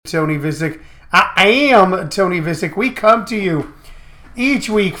Tony Visick. I am Tony Visick. We come to you each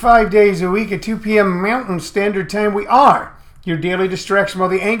week, 5 days a week at 2 p.m. Mountain Standard Time. We are your daily distraction while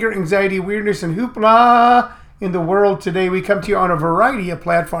the anger, anxiety, weirdness, and hoopla in the world today. We come to you on a variety of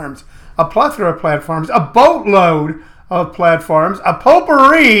platforms, a plethora of platforms, a boatload of platforms, a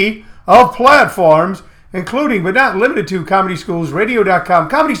potpourri of platforms, including but not limited to ComedySchoolsRadio.com,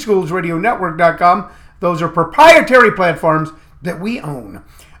 ComedySchoolsRadioNetwork.com. Those are proprietary platforms that we own.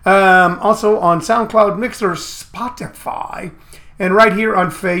 Also on SoundCloud, Mixer, Spotify, and right here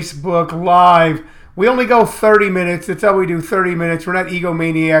on Facebook Live. We only go 30 minutes. That's how we do 30 minutes. We're not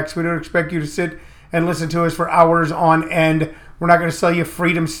egomaniacs. We don't expect you to sit and listen to us for hours on end. We're not going to sell you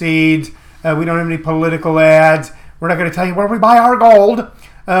freedom seeds. We don't have any political ads. We're not going to tell you where we buy our gold.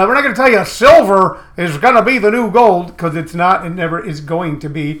 We're not going to tell you silver is going to be the new gold, because it's not and never is going to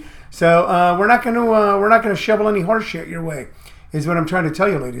be. So we're not going to shovel any horse shit your way, is what I'm trying to tell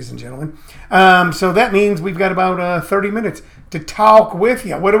you, ladies and gentlemen. So that means we've got about 30 minutes to talk with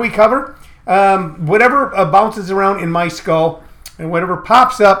you. What do we cover? Whatever bounces around in my skull and whatever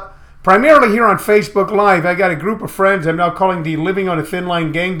pops up, primarily here on Facebook Live. I got a group of friends I'm now calling the Living on a Thin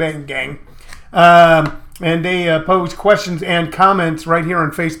Line Gangbang Gang. And they pose questions and comments right here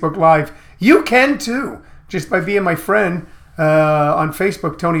on Facebook Live. You can too, just by being my friend on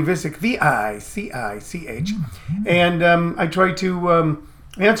Facebook, Tony Visick, V-I-C-I-C-H. And I try to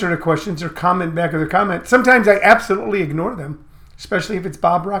answer the questions or comment back with a comment. Sometimes I absolutely ignore them, especially if it's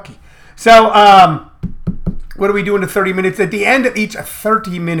Bob Rocky. So what do we do in the 30 minutes? At the end of each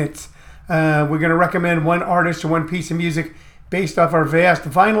 30 minutes, we're going to recommend one artist or one piece of music based off our vast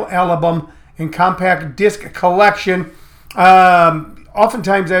vinyl album and compact disc collection.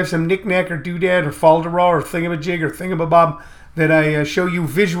 Oftentimes I have some knick-knack or doodad or falderall or thingamajig or thingamabob that I show you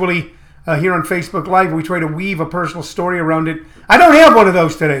visually here on Facebook Live. We try to weave a personal story around it. I don't have one of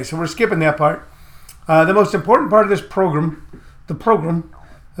those today, so we're skipping that part. The most important part of this program,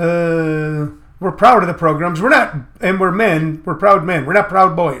 we're proud of the programs. We're not, and we're men, we're proud men. We're not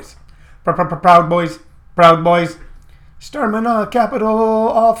proud boys. Proud boys, proud boys. Storming a Capitol,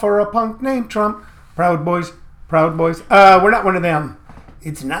 all for a punk named Trump. Proud boys, proud boys. We're not one of them.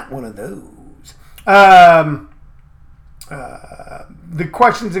 It's not one of those. The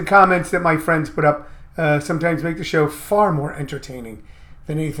questions and comments that my friends put up sometimes make the show far more entertaining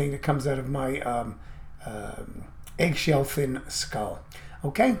than anything that comes out of my eggshell thin skull.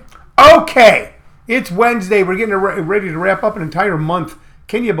 Okay? Okay! It's Wednesday. We're getting ready to wrap up an entire month.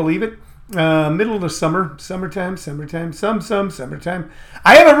 Can you believe it? Middle of the summertime. Summertime.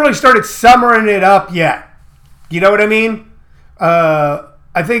 I haven't really started summering it up yet. You know what I mean?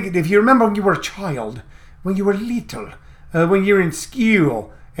 I think if you remember when you were a child, when you were little, when you were in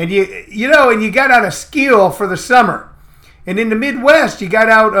school, and you got out of school for the summer, and in the Midwest you got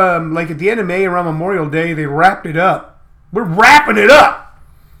out like at the end of May around Memorial Day, they wrapped it up. We're wrapping it up,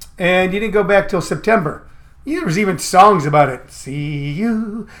 and you didn't go back till September. Yeah, there's even songs about it. See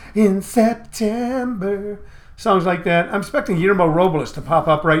you in September. Songs like that. I'm expecting Guillermo Robles to pop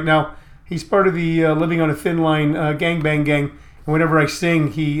up right now. He's part of the Living on a Thin Line Gangbang Gang. And whenever I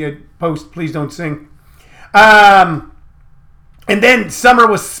sing, he posts, please don't sing. And then summer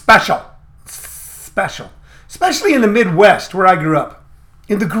was special. Especially in the Midwest where I grew up.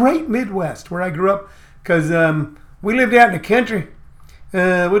 In the great Midwest where I grew up. Because we lived out in the country. We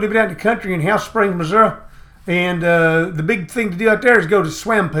lived out in the country in House Springs, Missouri. And the big thing to do out there is go to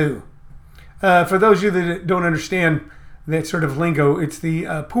Swampoo. For those of you that don't understand that sort of lingo, it's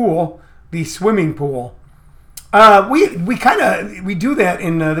the pool, the swimming pool. We do that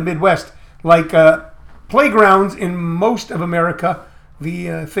in the Midwest, like playgrounds in most of America.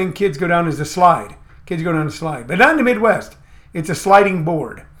 The thing kids go down is a slide. Kids go down a slide, but not in the Midwest. It's a sliding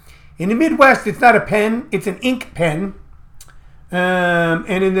board. In the Midwest, it's not a pen; it's an ink pen. And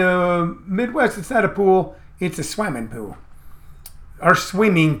in the Midwest, it's not a pool. It's a swimming pool. Or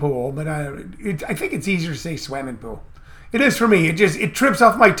swimming pool, but I think it's easier to say swimming pool. It is for me. It trips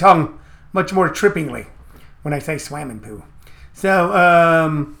off my tongue much more trippingly when I say swimming pool.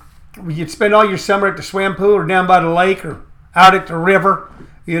 So you'd spend all your summer at the swim pool or down by the lake or out at the river,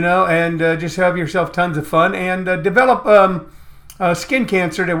 and just have yourself tons of fun and develop skin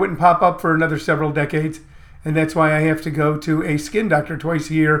cancer that wouldn't pop up for another several decades. And that's why I have to go to a skin doctor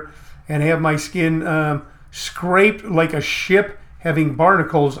twice a year and have my skin scraped like a ship having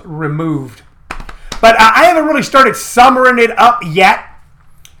barnacles removed. But I haven't really started summering it up yet.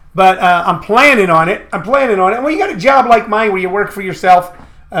 But I'm planning on it. Well, you got a job like mine where you work for yourself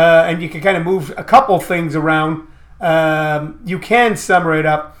and you can kind of move a couple things around. You can summer it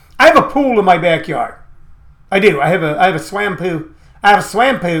up. I have a pool in my backyard. I do. I have a swam pool. I have a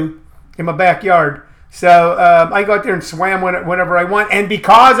swam pool in my backyard. So I go out there and swim whenever I want. And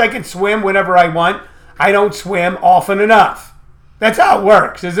because I can swim whenever I want, I don't swim often enough. That's how it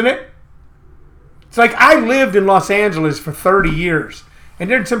works, isn't it? It's like I lived in Los Angeles for 30 years. And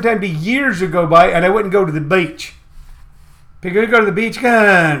there'd sometimes be years would go by and I wouldn't go to the beach. People go to the beach?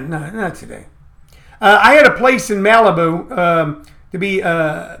 No, not today. I had a place in Malibu. To be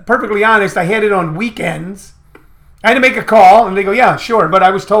perfectly honest, I had it on weekends. I had to make a call, and they go, yeah, sure. But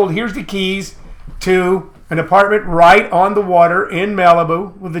I was told, here's the keys to an apartment right on the water in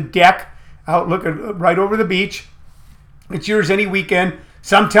Malibu with a deck out looking right over the beach. It's yours any weekend.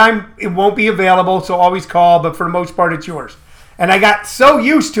 Sometime it won't be available, so always call, but for the most part, it's yours. And I got so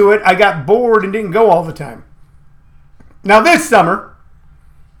used to it, I got bored and didn't go all the time. Now this summer,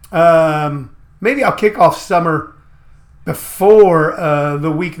 maybe I'll kick off summer before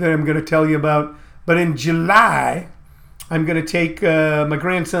the week that I'm going to tell you about. But in July, I'm going to take my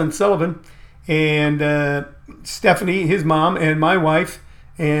grandson Sullivan and Stephanie, his mom, and my wife,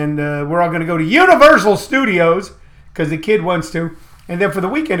 and we're all going to go to Universal Studios because the kid wants to. And then for the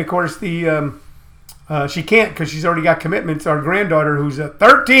weekend, of course, she can't because she's already got commitments. Our granddaughter, who's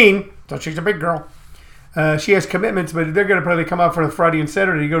 13, so she's a big girl, she has commitments, but they're going to probably come out for the Friday and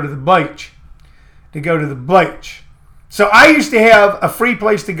Saturday to go to the beach. So I used to have a free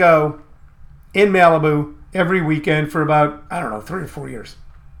place to go in Malibu every weekend for about, 3 or 4 years.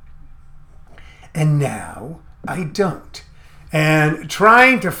 And now I don't. And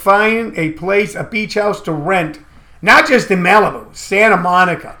trying to find a place, a beach house to rent, not just in Malibu, Santa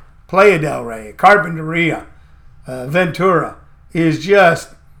Monica, Playa del Rey, Carpinteria, Ventura, is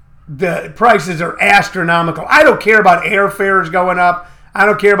just, the prices are astronomical. I don't care about airfares going up. I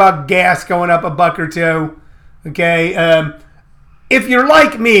don't care about gas going up $1 or $2. Okay? If you're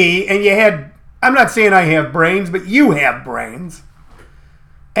like me and you had, I'm not saying I have brains, but you have brains,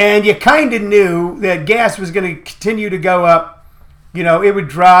 and you kind of knew that gas was going to continue to go up, it would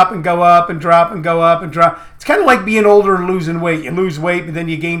drop and go up and drop and go up and drop. It's kind of like being older and losing weight. You lose weight, but then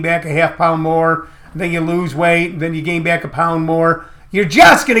you gain back a half pound more. Then you lose weight, and then you gain back a pound more. You're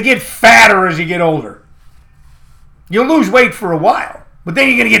just going to get fatter as you get older. You'll lose weight for a while, but then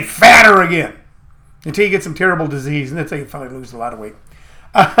you're going to get fatter again until you get some terrible disease, and that's how you finally lose a lot of weight.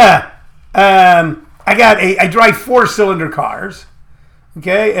 I drive 4-cylinder cars.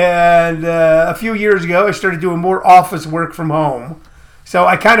 Okay, and a few years ago, I started doing more office work from home. So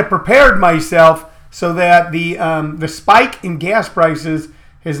I kind of prepared myself so that the spike in gas prices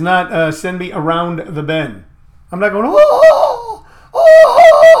has not sent me around the bend. I'm not going,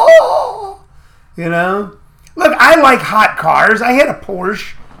 Look, I like hot cars. I had a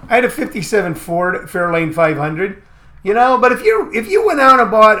Porsche. I had a 57 Ford Fairlane 500. But if you went out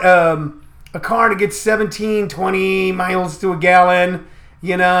and bought a car to get 17, 20 miles to a gallon,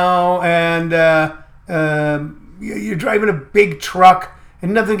 and you're driving a big truck,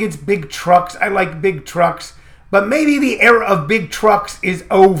 and nothing against big trucks. I like big trucks. But maybe the era of big trucks is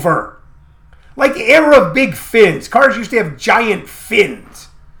over. Like the era of big fins. Cars used to have giant fins.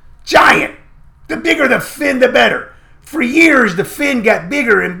 Giant. The bigger the fin, the better. For years, the fin got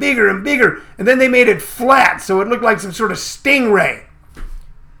bigger and bigger and bigger, and then they made it flat so it looked like some sort of stingray.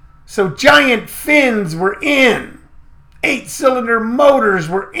 So giant fins were in. 8-cylinder motors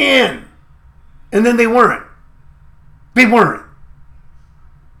were in. And then they weren't. They weren't.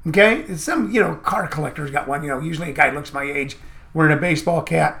 Okay? Some, car collectors got one. Usually a guy looks my age wearing a baseball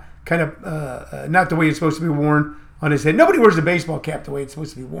cap, kind of not the way it's supposed to be worn on his head. Nobody wears a baseball cap the way it's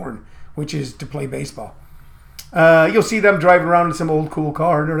supposed to be worn, which is to play baseball. You'll see them driving around in some old cool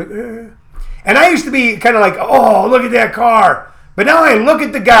car. And they're like, eh. And I used to be kind of like, oh, look at that car. But now I look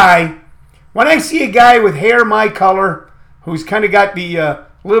at the guy. When I see a guy with hair my color, who's kind of got the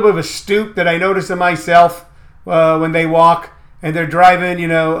little bit of a stoop that I notice in myself when they walk, and they're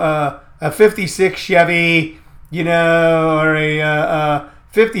driving, a 56 Chevy, or a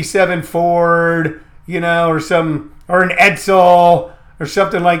 57 Ford, or an Edsel or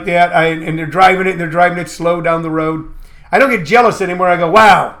something like that. And they're driving it slow down the road. I don't get jealous anymore. I go,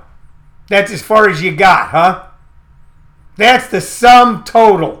 wow, that's as far as you got, huh? That's the sum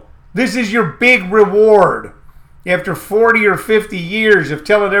total. This is your big reward. After 40 or 50 years of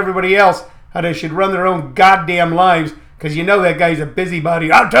telling everybody else how they should run their own goddamn lives, because that guy's a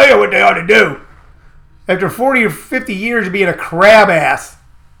busybody. I'll tell you what they ought to do. After 40 or 50 years of being a crab ass,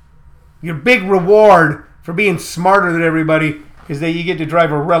 your big reward for being smarter than everybody is that you get to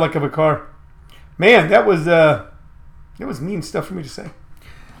drive a relic of a car. Man, that was mean stuff for me to say.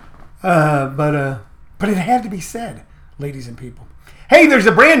 But it had to be said, ladies and people. Hey, there's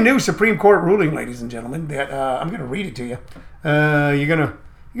a brand new Supreme Court ruling, ladies and gentlemen, that I'm going to read it to you. You're gonna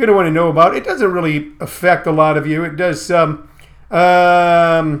want to know about. It doesn't really affect a lot of you. It does some.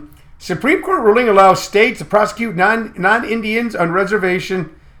 Supreme Court ruling allows states to prosecute non-Indians on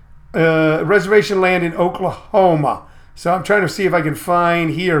reservation land in Oklahoma. So I'm trying to see if I can find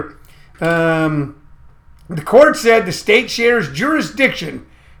here. The court said the state shares jurisdiction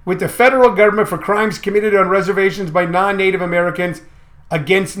with the federal government for crimes committed on reservations by non-Native Americans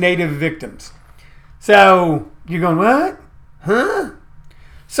against Native victims. So you're going, what? Huh?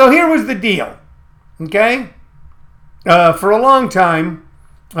 So here was the deal. Okay? For a long time,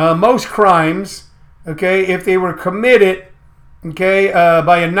 most crimes, okay, if they were committed, okay,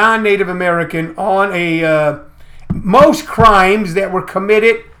 by a non-Native American on most crimes that were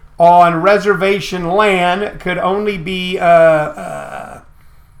committed on reservation land could only be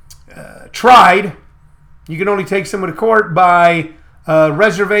tried. You can only take someone to court by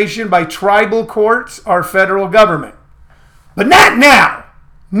reservation, by tribal courts or federal government. But not now.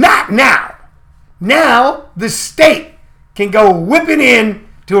 Not now. Now the state can go whipping in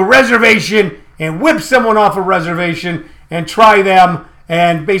to a reservation and whip someone off a reservation and try them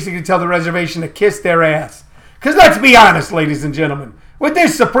and basically tell the reservation to kiss their ass. Because let's be honest, ladies and gentlemen, with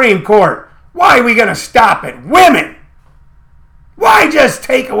this Supreme Court, why are we going to stop at women? Why just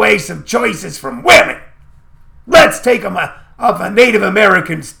take away some choices from women? Let's take them off of Native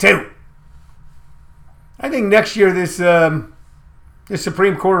Americans too. I think next year this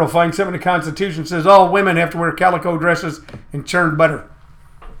Supreme Court will find something in the Constitution that says all women have to wear calico dresses and churned butter.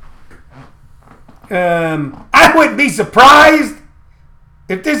 I wouldn't be surprised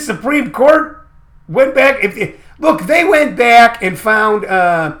if this Supreme Court went back. Look, they went back and found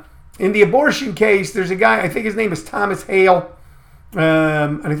in the abortion case, there's a guy, I think his name is Thomas Hale,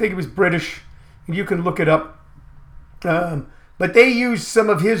 and I think he was British. You can look it up. But they used some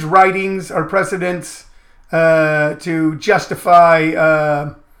of his writings or precedents to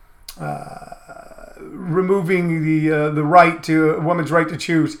justify removing the right to a woman's right to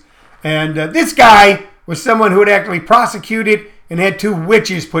choose. And this guy was someone who had actually prosecuted and had 2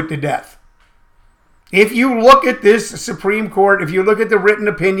 witches put to death. If you look at this Supreme Court, if you look at the written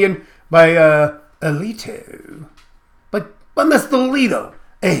opinion by Alito, but Mr. Alito,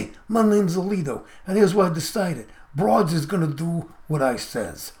 hey, my name's Alito, and here's what I decided. Broads is going to do what I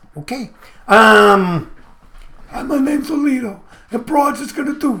says, okay? My name's Alito, and Broads is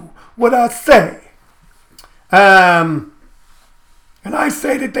going to do what I say. And I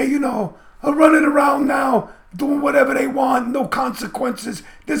say that they, are running around now, doing whatever they want, no consequences.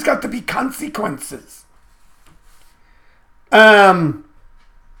 There's got to be consequences.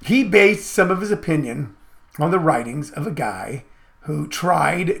 He based some of his opinion on the writings of a guy who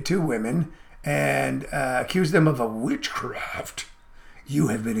tried 2 women and accused them of a witchcraft. You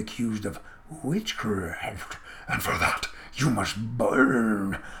have been accused of witchcraft, and for that you must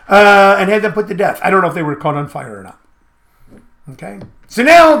burn. And had them put to death. I don't know if they were caught on fire or not. Okay? So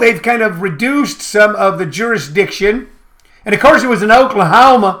now they've kind of reduced some of the jurisdiction. And of course it was in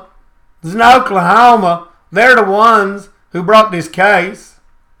Oklahoma. It was in Oklahoma. They're the ones who brought this case.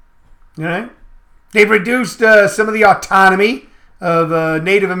 All right? They've reduced some of the autonomy of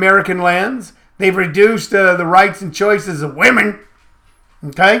Native American lands. They've reduced the rights and choices of women.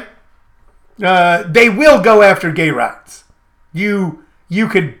 Okay? They will go after gay rights. You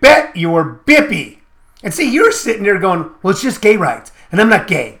could bet your bippy. And see, you're sitting there going, well, it's just gay rights, and I'm not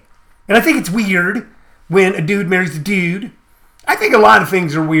gay. And I think it's weird when a dude marries a dude. I think a lot of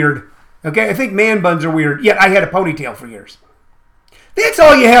things are weird. Okay? I think man buns are weird. Yet I had a ponytail for years. That's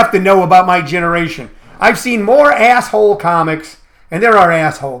all you have to know about my generation. I've seen more asshole comics, and there are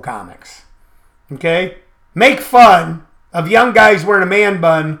asshole comics. Okay? Make fun of young guys wearing a man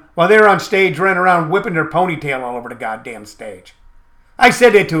bun while they're on stage running around whipping their ponytail all over the goddamn stage. I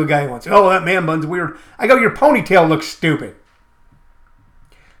said that to a guy once. Oh, that man bun's weird. I go, your ponytail looks stupid.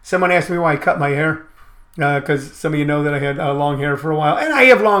 Someone asked me why I cut my hair. Because some of you know that I had long hair for a while. And I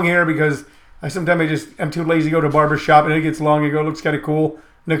have long hair because sometimes I'm too lazy to go to a barber shop and it gets long. You go, it looks kind of cool.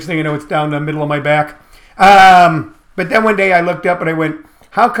 Next thing you know, it's down the middle of my back. But then one day I looked up and I went,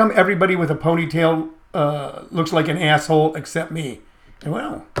 how come everybody with a ponytail looks like an asshole except me? And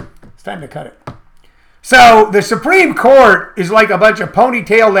well, it's time to cut it. So the Supreme Court is like a bunch of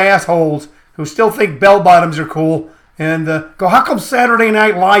ponytailed assholes who still think bell bottoms are cool and go, how come Saturday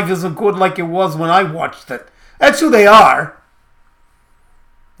Night Live isn't good like it was when I watched it? That's who they are.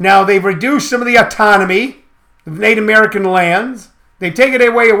 Now they've reduced some of the autonomy of Native American lands. They've taken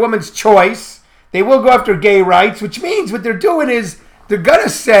away a woman's choice. They will go after gay rights, which means what they're doing is they're going to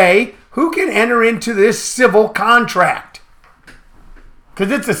say who can enter into this civil contract.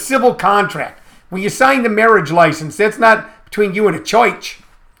 because it's a civil contract. When you sign the marriage license, that's not between you and a church.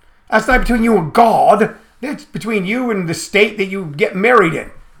 That's not between you and God. That's between you and the state that you get married in.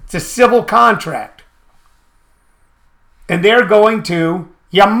 It's a civil contract. And they're going to,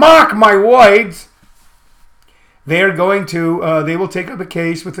 you mark my words, they're going to, they will take up a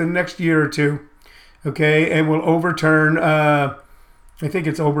case within the next year or two, okay, and will overturn, I think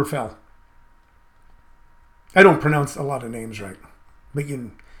it's Oberfell. I don't pronounce a lot of names right, but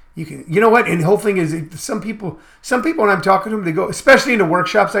you can, you know what? And the whole thing is, some people when I'm talking to them, they go, especially in the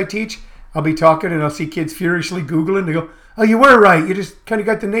workshops I teach, I'll be talking and I'll see kids furiously Googling. They go, oh, you were right. You just kind of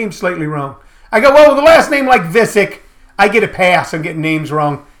got the name slightly wrong. I go, well, with the last name like Visick, I get a pass on getting names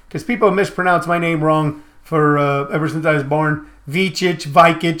wrong because people mispronounce my name wrong for ever since I was born. Vicic,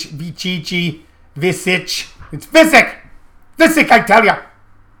 Vikic, Vicici, Visic. It's Visick. Visick, I tell ya.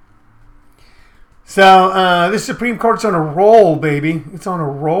 So this Supreme Court's on a roll, baby. It's on a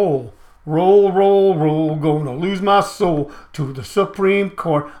roll. Roll, roll, roll. Gonna lose my soul to the Supreme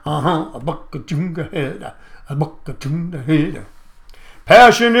Court. A buck-a-junga head. A buck-a-junga head.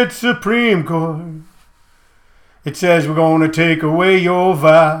 Passionate Supreme Court. It says we're gonna take away your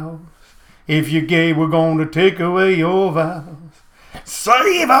vows. If you're gay, we're gonna take away your vows.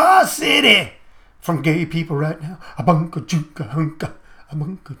 Save our city from gay people right now. A bunka-junga hunka. A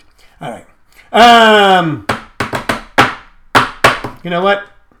bunka. All right. You know what?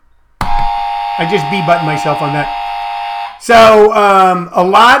 I just buttoned myself on that. So, a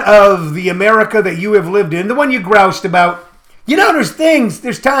lot of the America that you have lived in, the one you groused about, you know,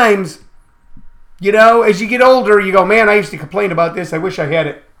 there's times, you know, as you get older, you go, man, I used to complain about this. I wish I had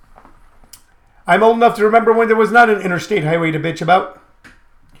it. I'm old enough to remember when there was not an interstate highway to bitch about,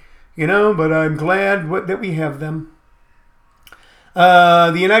 you know, but I'm glad that we have them.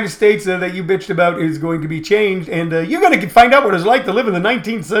 The United States that you bitched about is going to be changed, and you're going to find out what it's like to live in the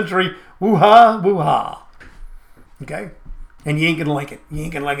 19th century. Woo-ha, woo-ha. Okay? And you ain't going to like it. You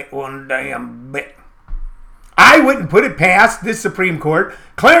ain't going to like it one damn bit. I wouldn't put it past this Supreme Court.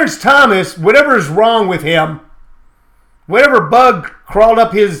 Clarence Thomas, whatever's wrong with him, whatever bug crawled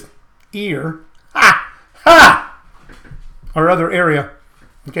up his ear, or other area,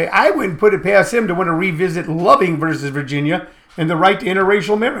 okay, I wouldn't put it past him to want to revisit Loving versus Virginia and the right to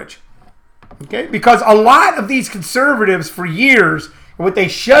interracial marriage. Okay? Because a lot of these conservatives for years, what they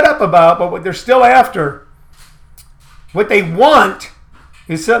shut up about, but what they're still after, what they want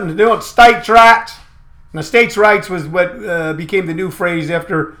is something to do with states' rights. Now, states' rights was what became the new phrase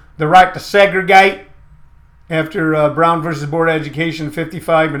after the right to segregate, after Brown versus Board of Education in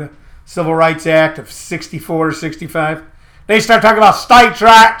 55 and the Civil Rights Act of 64 or 65. They start talking about states'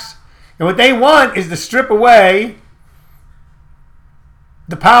 rights. And what they want is to strip away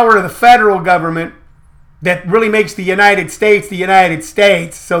the power of the federal government that really makes the United States,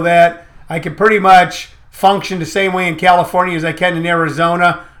 so that I can pretty much function the same way in California as I can in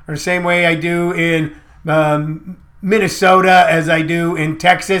Arizona, or the same way I do in Minnesota as I do in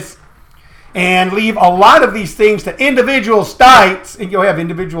Texas, and leave a lot of these things to individual states, and you'll have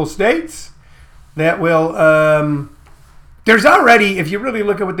individual states that will, there's already, if you really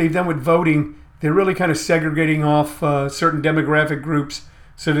look at what they've done with voting, they're really kind of segregating off certain demographic groups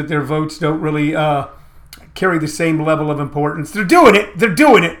so that their votes don't really carry the same level of importance. They're doing it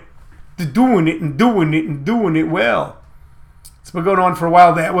well. It's been going on for a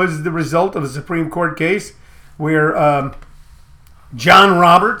while. That was the result of a Supreme Court case where John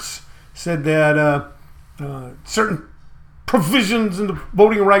Roberts said that certain provisions in the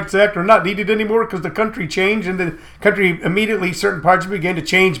Voting Rights Act are not needed anymore because the country changed, and the country immediately, certain parts began to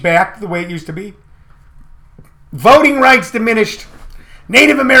change back to the way it used to be. Voting rights diminished.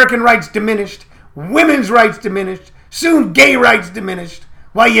 Native American rights diminished. Women's rights diminished. Soon gay rights diminished.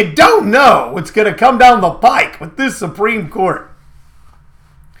 Well, you don't know what's going to come down the pike with this Supreme Court.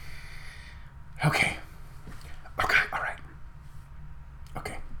 Okay, all right.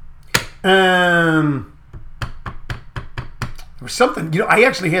 Okay. There was something, I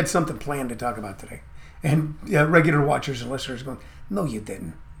actually had something planned to talk about today. And regular watchers and listeners going, no, you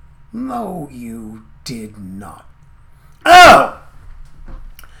didn't. No, you did not. Oh!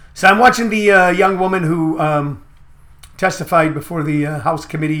 So I'm watching the young woman who testified before the House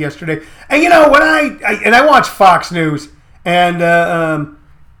committee yesterday. And when I watch Fox News, and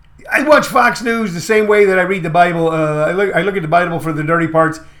I watch Fox News the same way that I read the Bible. I look at the Bible for the dirty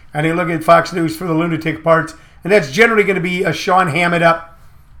parts, and I look at Fox News for the lunatic parts. And that's generally going to be a Sean Hammett up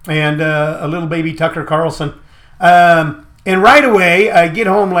and a little baby Tucker Carlson. And right away, I get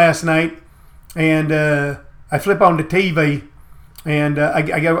home last night, and I flip on the TV, and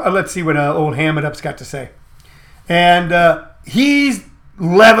I go, let's see what old Hammett up's got to say. And he's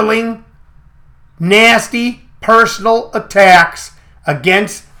leveling nasty personal attacks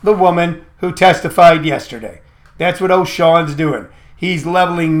against the woman who testified yesterday. That's what O'Shawn's doing. He's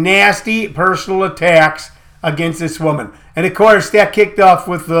leveling nasty personal attacks against this woman. And of course, that kicked off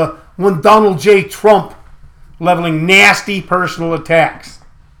with one Donald J. Trump leveling nasty personal attacks.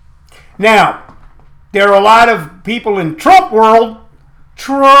 Now, there are a lot of people in Trump world.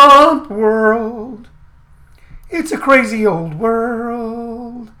 It's a crazy old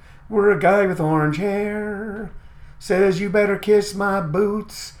world where a guy with orange hair says you better kiss my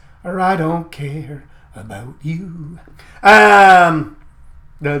boots or I don't care about you. The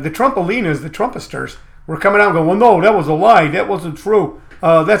Trumpalinas, the Trumpisters, were coming out and going, well, no, that was a lie. That wasn't true.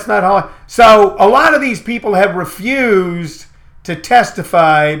 That's not how. So a lot of these people have refused to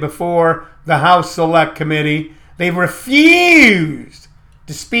testify before the House Select Committee. They've refused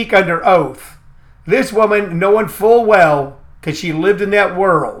to speak under oath. This woman, knowing full well, because she lived in that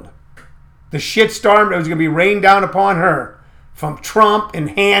world, the shitstorm that was going to be rained down upon her from Trump and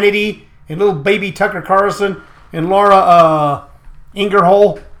Hannity and little baby Tucker Carlson and Laura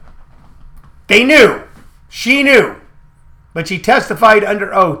Ingrahole. They knew. She knew. But she testified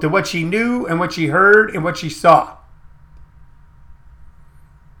under oath to what she knew and what she heard and what she saw.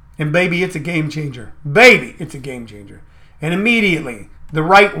 And baby, it's a game changer. Baby, it's a game changer. And immediately, the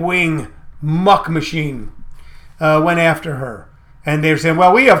right-wing muck machine went after her. And they're saying,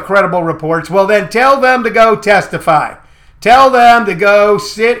 well, we have credible reports. Well, then tell them to go testify. Tell them to go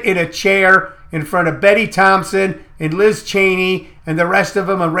sit in a chair in front of Betty Thompson and Liz Cheney and the rest of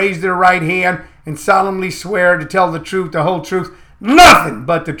them and raise their right hand and solemnly swear to tell the truth, the whole truth, nothing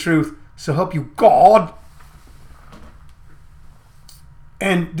but the truth. So help you God.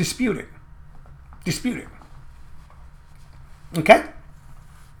 And dispute it. Dispute it. Okay?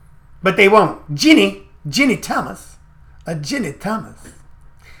 But they won't. Ginny Thomas, who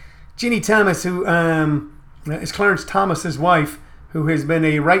is Clarence Thomas's wife, who has been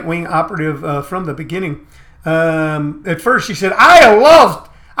a right-wing operative from the beginning. At first she said, I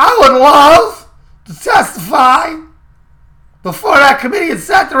would love to testify before that committee and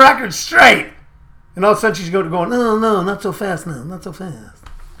set the record straight. And all of a sudden she's going, no, not so fast now, not so fast.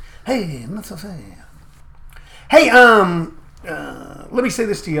 Hey, not so fast. Hey, let me say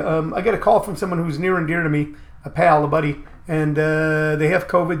this to you. I got a call from someone who's near and dear to me, a pal, a buddy, and they have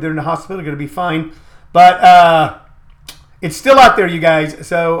COVID. They're in the hospital, going to be fine. But it's still out there, you guys.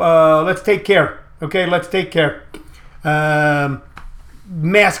 So let's take care. Okay, let's take care.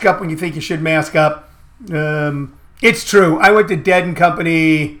 Mask up when you think you should mask up. It's true. I went to Dead &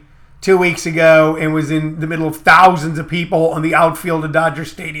 Company 2 weeks ago and was in the middle of thousands of people on the outfield of Dodger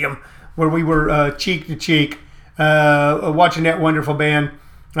Stadium where we were cheek to cheek watching that wonderful band.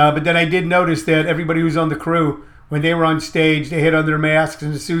 But then I did notice that everybody who was on the crew, when they were on stage, they had on their masks,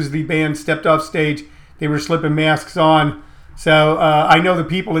 and as soon as the band stepped off stage, they were slipping masks on. So I know the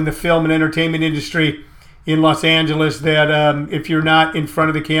people in the film and entertainment industry in Los Angeles that if you're not in front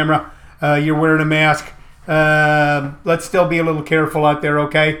of the camera, you're wearing a mask. Let's still be a little careful out there,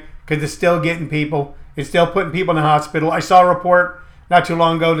 okay? Because it's still getting people. It's still putting people in the hospital. I saw a report not too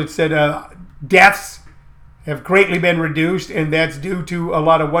long ago that said deaths have greatly been reduced, and that's due to a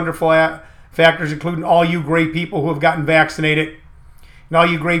lot of wonderful factors, including all you great people who have gotten vaccinated, and all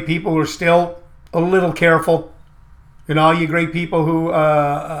you great people who are still a little careful, and all you great people who,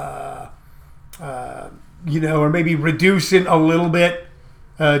 are maybe reducing a little bit.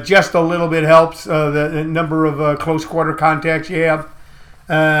 Just a little bit helps the number of close quarter contacts you have.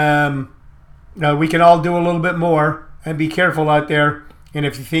 We can all do a little bit more and be careful out there. And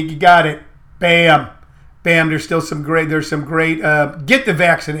if you think you got it, bam. There's some great. Get the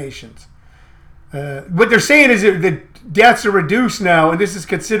vaccinations. What they're saying is that the deaths are reduced now, and this is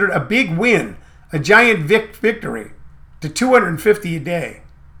considered a big win, a giant victory, to 250 a day.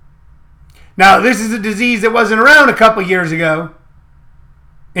 Now, this is a disease that wasn't around a couple years ago,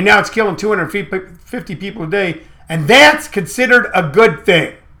 and now it's killing 250 people a day, and that's considered a good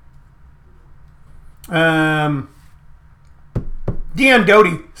thing. Deon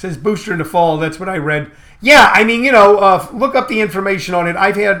Doty says booster in the fall. That's what I read. Yeah, I mean, look up the information on it.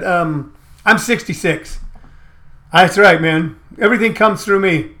 I'm 66. That's right, man. Everything comes through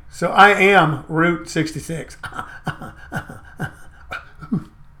me. So I am Route 66.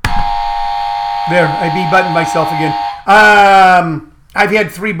 There, I buttoned myself again. I've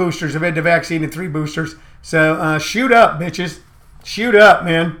had 3 boosters. I've had the vaccine and 3 boosters. So shoot up, bitches. Shoot up,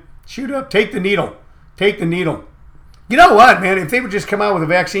 man. Shoot up. Take the needle. Take the needle. You know what, man? If they would just come out with a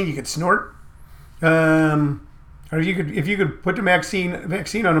vaccine you could snort, or if you could put the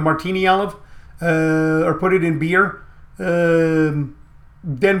vaccine on a martini olive, or put it in beer,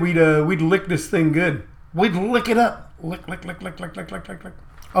 then we'd lick this thing good. We'd lick it up. Lick.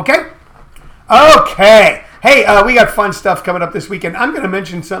 Okay? Okay. Hey, we got fun stuff coming up this weekend. I'm going to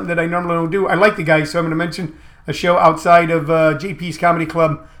mention something that I normally don't do. I like the guys, so I'm going to mention a show outside of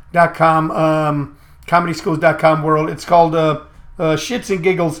jpscomedyclub.com, comedyschools.com world. It's called Shits and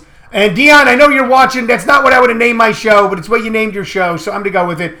Giggles. And Dion, I know you're watching. That's not what I would have named my show, but it's what you named your show, so I'm going to go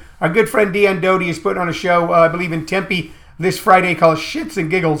with it. Our good friend Dion Doty is putting on a show, I believe in Tempe, this Friday called Shits and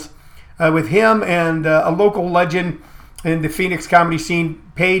Giggles with him and a local legend in the Phoenix comedy scene,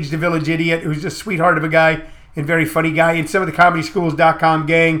 Paige the Village Idiot, who's just a sweetheart of a guy and very funny guy, and some of the comedyschools.com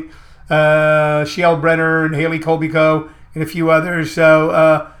gang, Shiel Brenner and Haley Colbico and a few others.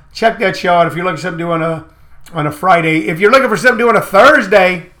 So check that show out if you're looking for something to do on a Friday. If you're looking for something to do on a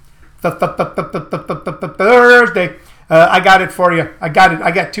Thursday, I got it for you. I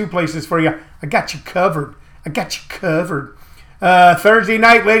got two places for you. I got you covered. Thursday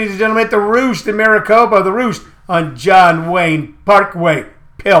night, ladies and gentlemen, at the Roost in Maricopa. The Roost on John Wayne Parkway,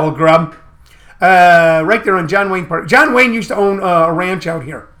 Pilgrim. Right there on John Wayne Park. John Wayne used to own a ranch out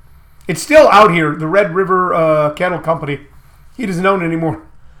here. It's still out here, the Red River Cattle Company. He doesn't own it anymore.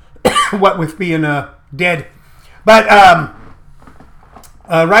 What with being dead. But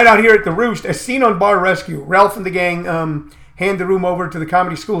right out here at the Roost, a scene on Bar Rescue. Ralph and the gang hand the room over to the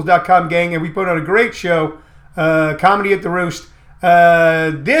comedyschools.com gang, and we put on a great show, Comedy at the Roost,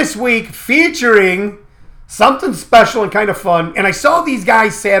 this week featuring something special and kind of fun. And I saw these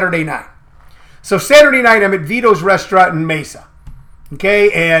guys Saturday night. So Saturday night, I'm at Vito's Restaurant in Mesa.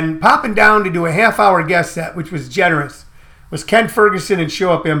 Okay, and popping down to do a half-hour guest set, which was generous, was Ken Ferguson and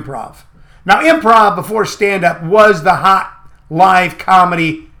Show Up Improv. Now, improv before stand-up was the hot live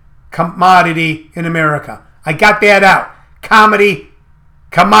comedy commodity in America. I got that out. Comedy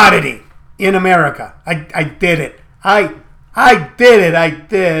commodity in America. I did it. I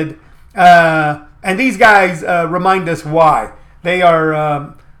did. And these guys remind us why. They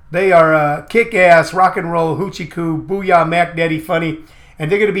are kick-ass, rock and roll, hoochie coo, booyah, Mac Daddy funny. And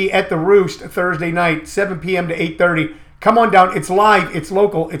they're going to be at the Roost Thursday night, 7 p.m. to 8:30. Come on down. It's live. It's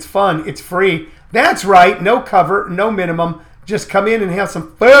local. It's fun. It's free. That's right. No cover. No minimum. Just come in and have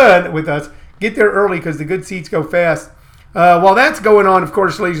some fun with us. Get there early because the good seats go fast. While that's going on, of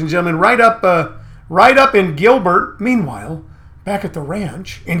course, ladies and gentlemen, right up in Gilbert. Meanwhile, back at the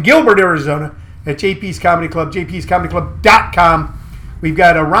ranch in Gilbert, Arizona, at JP's Comedy Club, jpscomedyclub.com, we've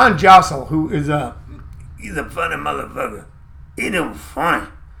got Ron Jossel, who is he's a funny motherfucker. He's funny.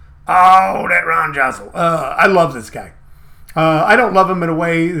 Oh, that Ron Jossel. I love this guy. I don't love him in a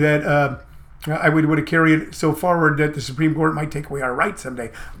way that I would have carried it so forward that the Supreme Court might take away our rights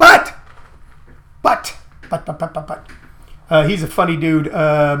someday. But he's a funny dude.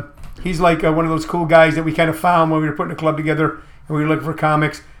 He's like one of those cool guys that we kind of found when we were putting a club together and we were looking for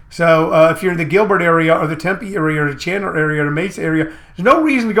comics. So if you're in the Gilbert area or the Tempe area or the Chandler area or the Mesa area, there's no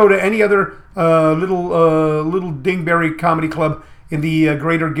reason to go to any other little dingberry comedy club in the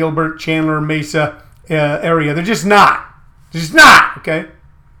greater Gilbert, Chandler, Mesa area. They're just not. Okay?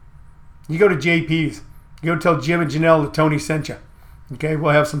 You go to JP's. You go tell Jim and Janelle that Tony sent you. Okay?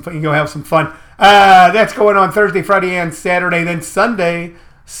 We'll have some fun. You go have some fun. That's going on Thursday, Friday, and Saturday. Then Sunday,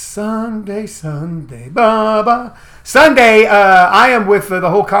 Baba. Sunday, I am with the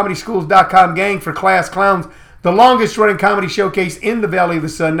whole comedyschools.com gang for Class Clowns, the longest running comedy showcase in the Valley of the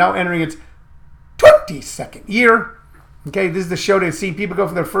Sun, now entering its 22nd year. Okay, this is the show to see people go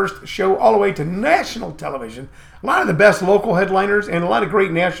from their first show all the way to national television. A lot of the best local headliners and a lot of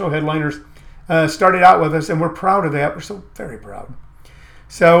great national headliners started out with us, and we're proud of that. We're so very proud.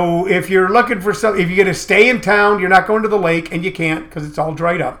 So if you're looking for something, if you're going to stay in town, you're not going to the lake, and you can't because it's all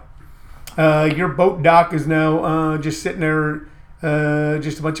dried up. Your boat dock is now just sitting there,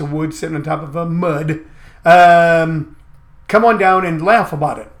 just a bunch of wood sitting on top of mud. Come on down and laugh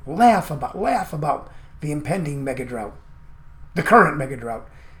about it. Laugh about the impending mega drought. The current mega drought.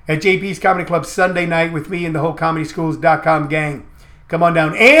 At JP's Comedy Club Sunday night with me and the whole comedyschools.com gang. Come on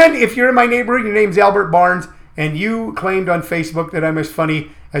down. And if you're in my neighborhood, your name's Albert Barnes, and you claimed on Facebook that I'm as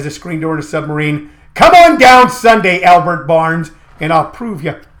funny as a screen door in a submarine, come on down Sunday, Albert Barnes, and I'll prove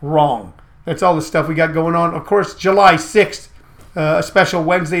you wrong. That's all the stuff we got going on. Of course, July 6th, a special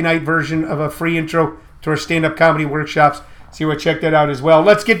Wednesday night version of a free intro to our stand-up comedy workshops. So you want to check that out as well.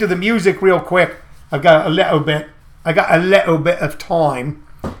 Let's get to the music real quick. I've got a little bit of time.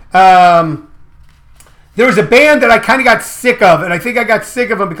 There was a band that I kind of got sick of, and I think I got sick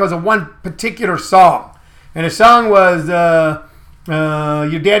of them because of one particular song. And the song was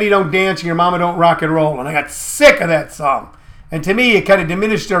Your Daddy Don't Dance and Your Mama Don't Rock and Roll. And I got sick of that song. And to me, it kind of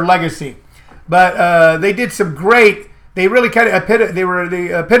diminished their legacy. But they did some great they really kind of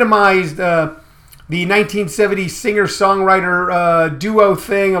they epitomized the 1970s singer-songwriter duo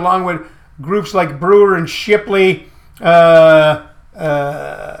thing, along with groups like Brewer and Shipley, Zager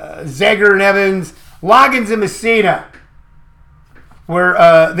and Evans, Loggins and Messina.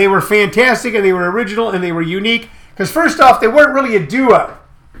 Where they were fantastic and they were original and they were unique. Because first off, they weren't really a duo.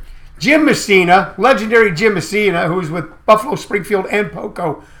 Jim Messina, legendary Jim Messina, who was with Buffalo Springfield and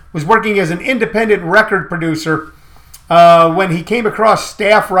Poco, was working as an independent record producer when he came across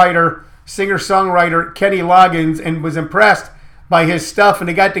staff writer, singer-songwriter Kenny Loggins, and was impressed by his stuff. And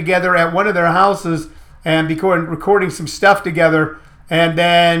they got together at one of their houses and began recording some stuff together. And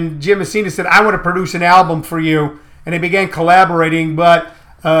then Jim Messina said, I want to produce an album for you. And they began collaborating, but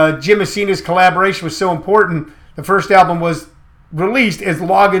Jim Messina's collaboration was so important. The first album was released as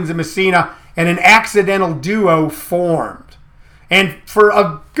Loggins and Messina, and an accidental duo formed. And for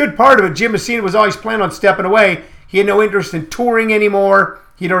a good part of it, Jim Messina was always planning on stepping away. He had no interest in touring anymore.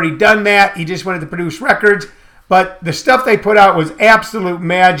 He'd already done that. He just wanted to produce records. But the stuff they put out was absolute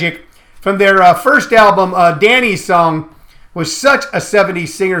magic. From their first album, Danny's Song was such a 70s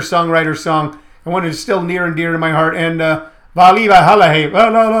singer-songwriter song. And one is still near and dear to my heart. And Valiva Halahe,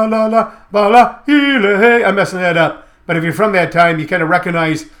 I'm messing that up. But if you're from that time, you kind of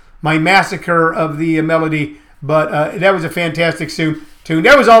recognize my massacre of the melody. But that was a fantastic tune.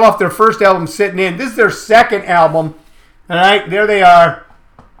 That was all off their first album, Sitting In. This is their second album. All right, there they are.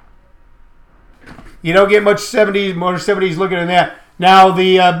 You don't get much 70s, more 70s looking at that. Now,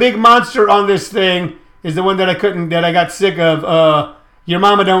 the big monster on this thing is the one that I got sick of. Your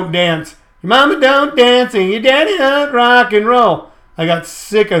Mama Don't Dance. Your mama don't dance and your daddy don't rock and roll. I got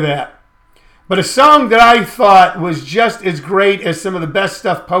sick of that. But a song that I thought was just as great as some of the best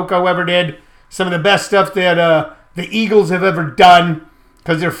stuff Poco ever did, some of the best stuff that the Eagles have ever done,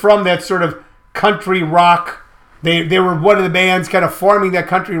 because they're from that sort of country rock. They were one of the bands kind of forming that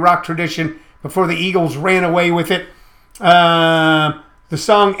country rock tradition before the Eagles ran away with it. The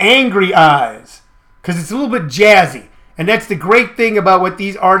song Angry Eyes, because it's a little bit jazzy. And that's the great thing about what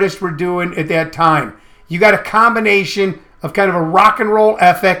these artists were doing at that time. You got a combination of kind of a rock and roll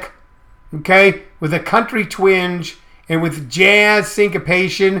ethic, okay, with a country twinge and with jazz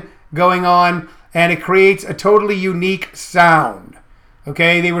syncopation going on, and it creates a totally unique sound.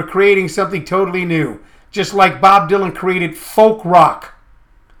 Okay, they were creating something totally new. Just like Bob Dylan created folk rock.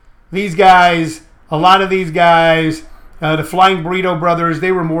 These guys, a lot of these guys, the Flying Burrito Brothers,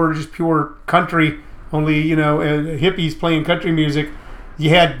 they were more just pure country. Only, hippies playing country music.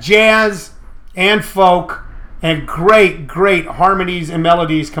 You had jazz and folk and great, great harmonies and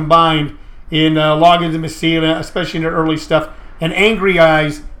melodies combined in Loggins and Messina, especially in their early stuff. And Angry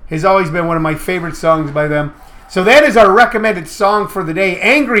Eyes has always been one of my favorite songs by them. So that is our recommended song for the day,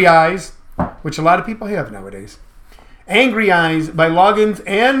 Angry Eyes, which a lot of people have nowadays. Angry Eyes by Loggins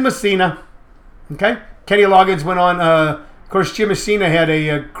and Messina. Okay? Kenny Loggins went on, of course, Jim Messina had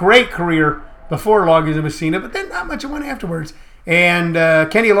a great career before Loggins and Messina, but then not much of one afterwards. And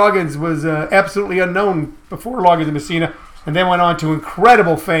Kenny Loggins was absolutely unknown before Loggins and Messina, and then went on to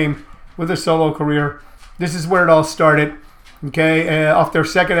incredible fame with a solo career. This is where it all started, okay, off their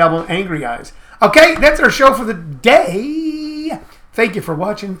second album, Angry Eyes. Okay, that's our show for the day. Thank you for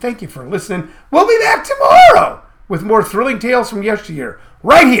watching. Thank you for listening. We'll be back tomorrow with more thrilling tales from yesteryear,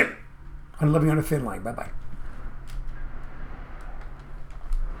 right here on Living on a Thin Line. Bye-bye.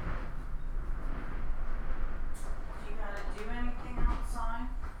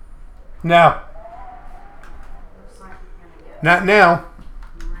 No. Not now.